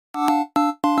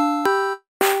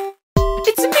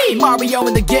me, Mario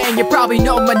and the gang. You probably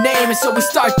know my name, and so we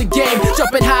start the game.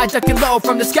 Jumping high, ducking low,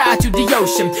 from the sky to the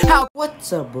ocean.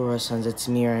 What's up, bro sons? It's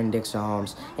me, Dixon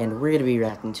Holmes, and we're gonna be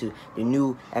reacting to the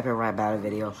new epic rap battle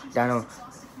video.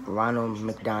 Ronald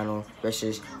McDonald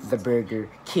versus the Burger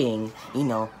King. You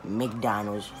know,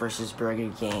 McDonald's versus Burger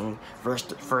King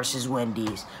versus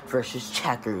Wendy's versus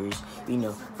Checkers. You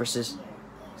know, versus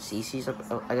CC's,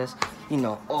 I guess. You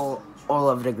know, all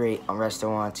of the great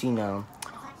restaurants. You know,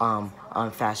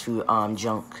 fast food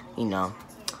junk. You know.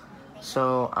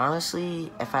 So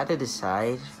honestly, if I had to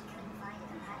decide,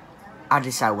 I'd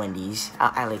decide Wendy's.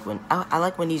 I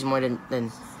like Wendy's more than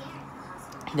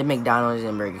the McDonald's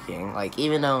and Burger King. Like,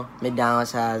 even though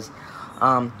McDonald's has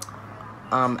the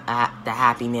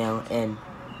Happy Meal and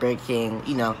Burger King,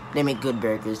 you know, they make good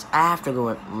burgers, I have to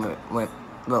go with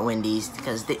Wendy's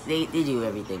because they do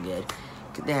everything good.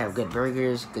 They have good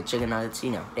burgers, good chicken nuggets,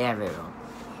 you know, they have it all.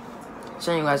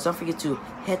 So anyways, don't forget to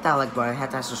hit that like button, hit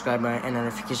that subscribe button, and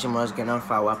notification bell to get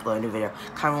notified when I upload a new video.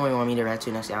 Comment what you want me to react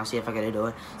to next day. I'll see if I can do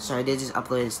it. So I did just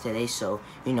upload this today, so,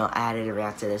 you know, I had to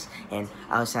react to this, and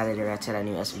I decided to react to that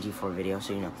new SVG4 video,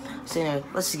 so, you know. So anyway,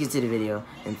 let's just get to the video.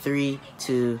 In 3,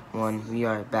 2, 1, we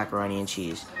are macaroni and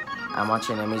cheese. I'm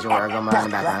watching the Amazing World go in the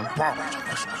background.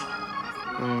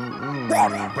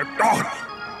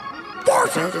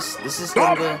 Okay, this is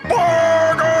gonna be...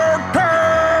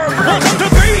 Welcome to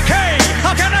BK!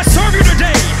 How can I serve you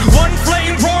today? One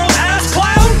flame royal ass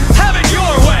clown? Have it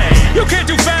your way! You can't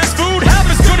do fast food half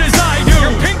as good as I do!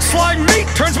 Your pink slime meat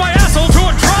turns my asshole to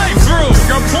a drive-thru!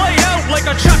 You're played out like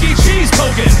a Chuck E. Cheese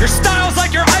token! Your style's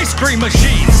like your ice cream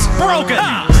machine's broken!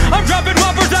 Ha! I'm dropping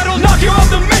whoppers that'll knock you off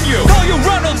the menu! Call you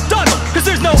Ronald, cause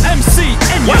there's no MC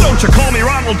in you! Why don't you call me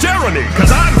Ronald Jeremy?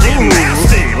 Cause I'm getting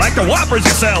nasty! Like the whoppers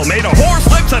you sell, made of horse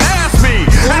lips and ass me!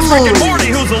 That's freaking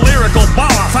Morty, who's a lyrical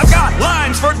boss! I've got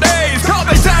lines for days, call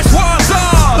me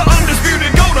Tashwaza! The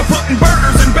undisputed go to putting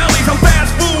burgers in bellies of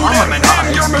fast food. M&M,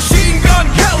 your machine gun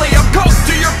Kelly. I'm Coke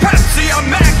to your Pepsi, I'm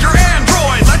Mac, your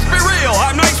Android. Let's be real,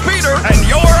 I'm Nice Peter, and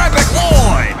you're Epic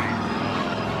Lloyd.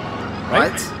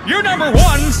 What? You're number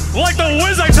one, like the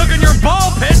whiz I took in your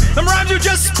ball pit. Them rhymes you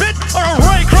just spit are a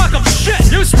Ray Kroc of shit.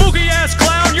 You spooky ass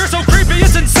clown, you're so creepy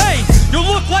it's insane. You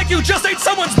look like you just ate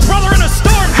someone's brother in a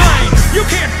storm drain. You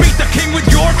can't beat the king with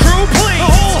your crew, please.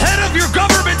 The whole head of your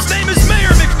government's name is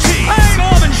Mayor McCheese. I ain't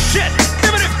all in shit,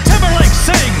 even if Timberlake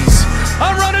sings.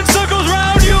 I'm running circles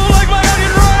round you like my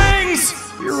onion rings.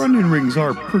 Your onion rings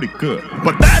are pretty good.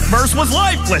 But that verse was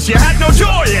lifeless, you had no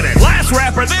joy in it. Last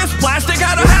rapper, this plastic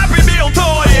had a Happy Meal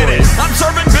toy in it. I'm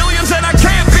serving billions and I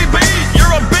can't be beat.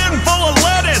 You're a bin full of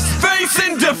lettuce,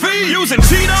 facing defeat. Using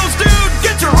Cheetos, dude,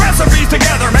 get your recipes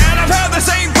together, man. I've had the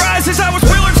same fries since I was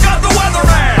Wheeler Scott the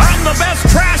Weatherman. I'm the best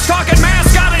trash-talking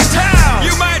mascot in town.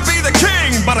 You might be the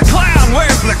king, but a clown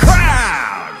wears the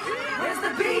crown. Where's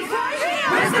the beef?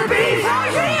 Where's the beef?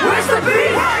 Where's the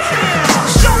beef?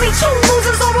 Show me two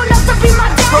losers or enough to be my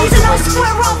daddies, and I'll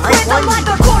square up with them like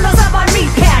the corners of our meat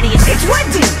patties. It's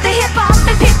Wendy, the hip-hop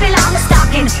and Pippin I'm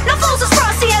stocking. No fools as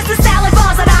frosty as the salad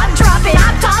bars that I'm dropping.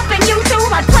 I'm topping you two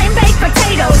like plain baked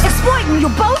potatoes, exploiting you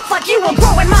both like you were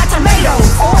growing my tomatoes.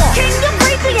 King, you're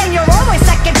creepy and you're always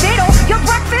second fiddle. Your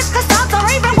breakfast croissants are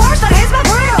even worse than his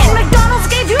McGriddle. And McDonald's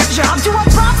gave you a job to a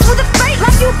box with a fate,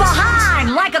 left you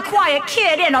behind like a quiet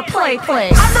kid in a play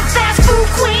place. I'm the fast food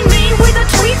queen, mean with a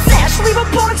tweet sash. Leave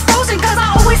reports frozen cause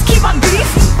I always keep my beef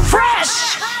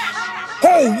fresh.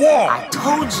 Whole wall! I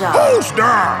told ya! Who's there?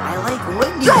 I like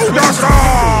Wendy's! Go Dust up!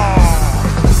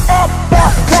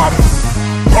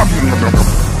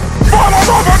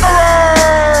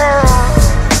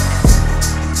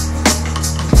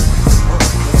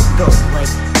 Go, like,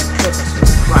 hit us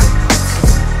with right.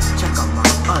 Check out my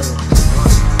other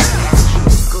one.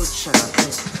 Go check out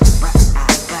this rap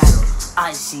battle.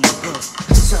 I see you,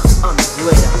 so I'm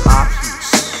with